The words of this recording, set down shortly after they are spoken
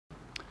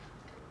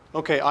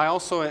Okay, I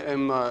also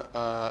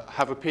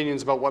have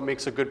opinions about what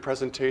makes a good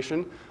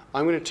presentation.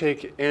 I'm going to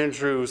take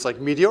Andrew's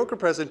mediocre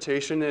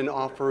presentation and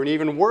offer an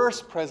even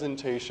worse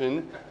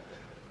presentation,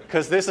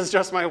 because this is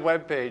just my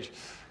web page,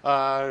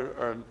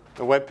 or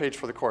the web page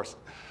for the course.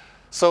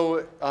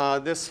 So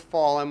this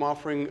fall, I'm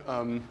offering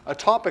a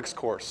topics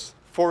course,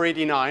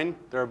 489.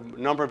 There are a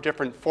number of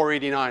different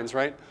 489s,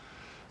 right?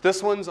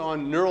 This one's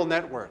on neural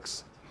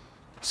networks.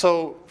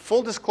 So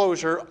full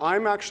disclosure,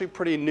 I'm actually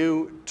pretty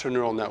new to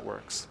neural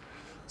networks.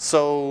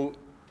 So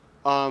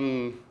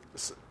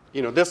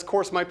this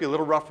course might be a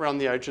little rough around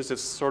the edges.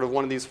 It's sort of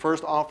one of these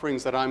first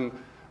offerings that I'm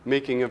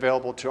making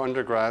available to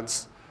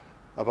undergrads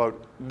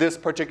about this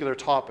particular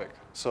topic.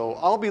 So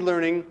I'll be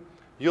learning,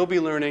 you'll be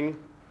learning,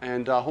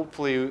 and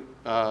hopefully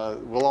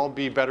we'll all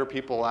be better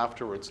people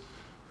afterwards.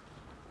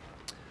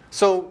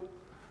 So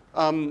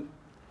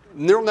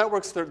neural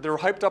networks, they're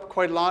hyped up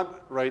quite a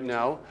lot right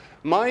now.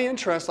 My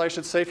interest, I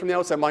should say from the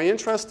outset, my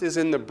interest is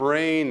in the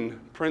brain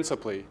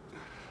principally.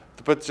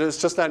 But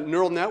it's just that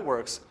neural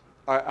networks,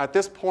 at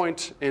this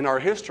point in our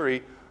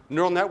history,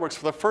 neural networks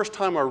for the first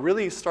time are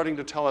really starting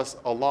to tell us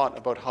a lot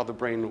about how the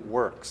brain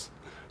works.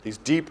 These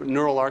deep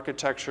neural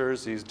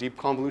architectures, these deep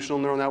convolutional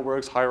neural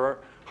networks,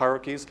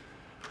 hierarchies.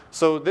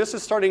 So this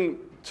is starting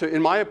to,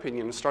 in my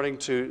opinion, starting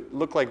to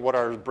look like what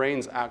our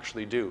brains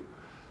actually do.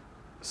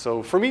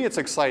 So for me, it's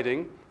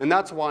exciting, and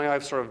that's why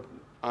I've sort of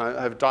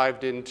have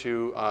dived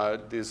into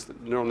this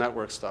neural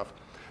network stuff.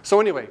 So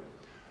anyway,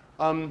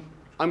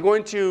 I'm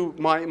going to,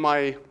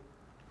 my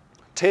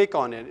take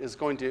on it is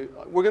we're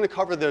going to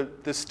cover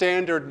the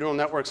standard neural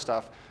network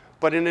stuff,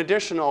 but in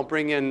addition, I'll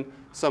bring in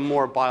some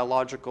more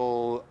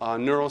biological,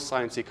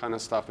 neuroscience-y kind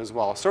of stuff as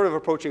well, sort of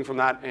approaching from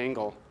that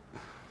angle.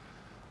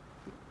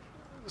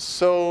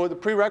 So the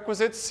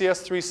prerequisites,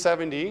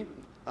 CS489,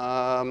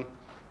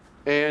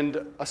 and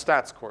a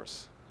stats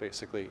course,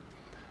 basically.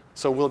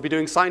 So we'll be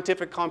doing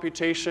scientific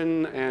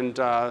computation and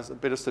a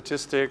bit of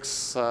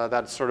statistics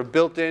that's sort of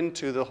built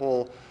into the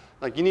whole,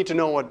 you need to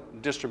know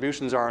what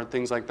distributions are and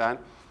things like that.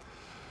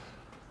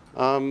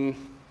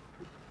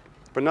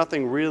 But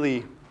nothing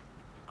really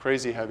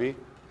crazy heavy.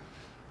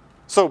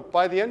 So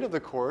by the end of the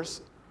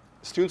course,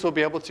 students will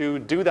be able to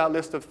do that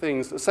list of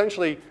things,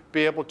 essentially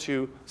be able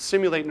to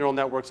simulate neural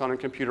networks on a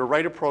computer,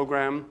 write a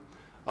program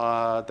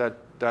that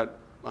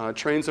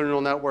trains a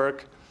neural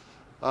network,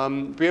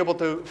 be able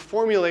to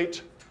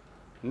formulate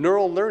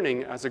neural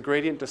learning as a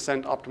gradient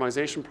descent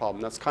optimization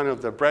problem. That's kind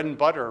of the bread and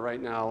butter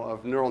right now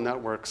of neural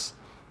networks.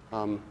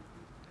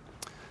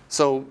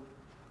 So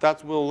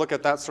we'll look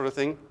at that sort of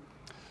thing.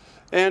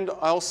 And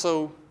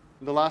also,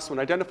 the last one,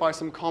 identify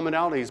some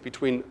commonalities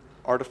between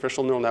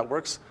artificial neural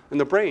networks and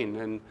the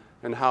brain,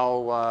 and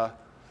how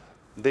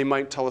they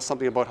might tell us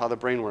something about how the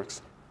brain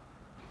works.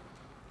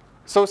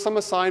 So some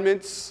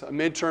assignments, a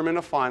midterm and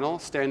a final,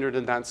 standard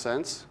in that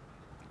sense.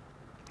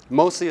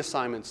 Mostly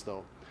assignments,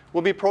 though.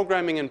 We'll be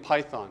programming in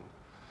Python.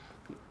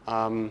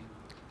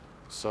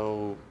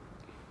 So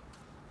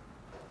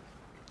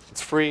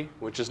it's free,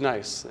 which is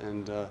nice.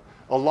 And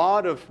a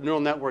lot of neural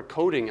network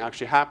coding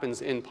actually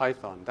happens in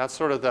Python. That's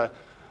sort of the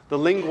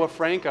lingua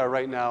franca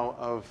right now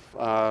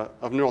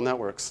of neural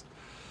networks.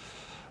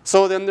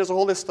 So then there's a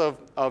whole list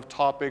of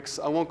topics.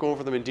 I won't go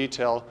over them in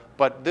detail,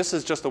 but this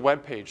is just a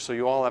web page, so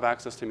you all have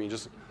access to me,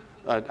 just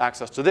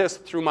access to this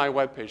through my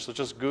web page. So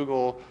just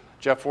Google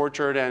Jeff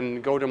Orchard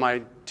and go to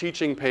my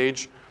teaching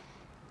page,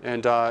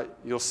 and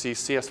you'll see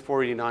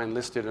CS489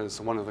 listed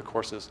as one of the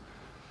courses.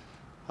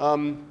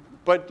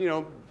 But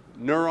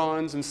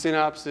neurons and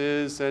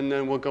synapses, and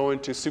then we'll go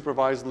into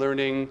supervised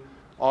learning,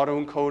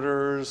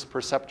 autoencoders,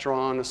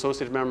 perceptron,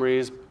 associative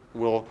memories.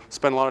 We'll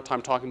spend a lot of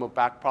time talking about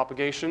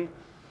backpropagation.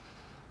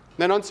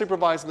 Then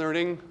unsupervised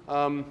learning,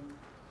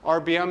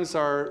 RBMs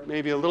are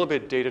maybe a little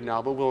bit dated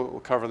now, but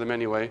we'll cover them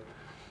anyway.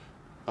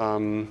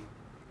 Then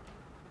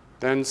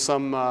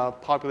some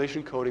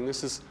population coding.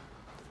 This is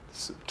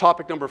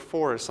topic number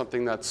 4 is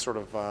something that's sort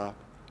of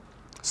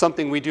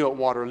something we do at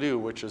Waterloo,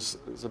 which is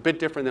a bit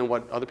different than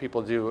what other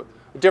people do.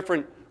 A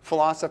different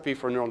philosophy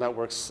for neural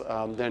networks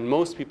than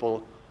most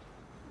people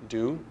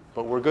do,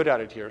 but we're good at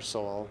it here,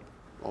 so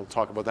I'll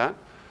talk about that.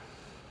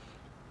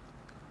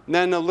 And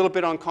then a little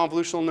bit on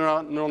convolutional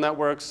neural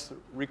networks,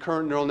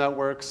 recurrent neural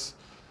networks,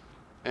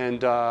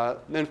 and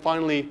then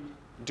finally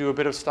do a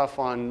bit of stuff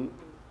on,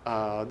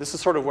 this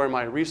is sort of where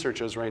my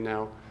research is right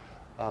now,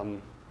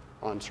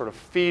 on sort of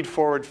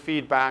feed-forward,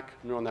 feedback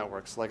neural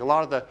networks. Like a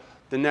lot of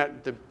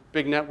the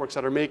big networks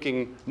that are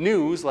making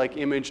news, like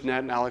ImageNet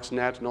and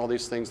AlexNet and all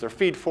these things, they're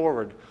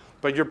feed-forward.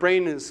 But your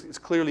brain is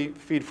clearly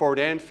feed-forward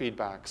and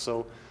feedback.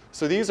 So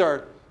these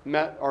are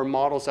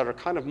models that are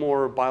kind of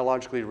more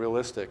biologically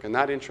realistic, and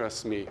that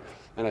interests me.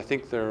 And I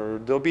think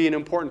they'll be an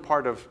important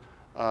part of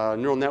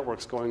neural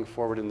networks going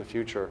forward in the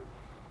future.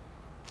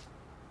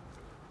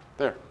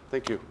 There,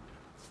 thank you.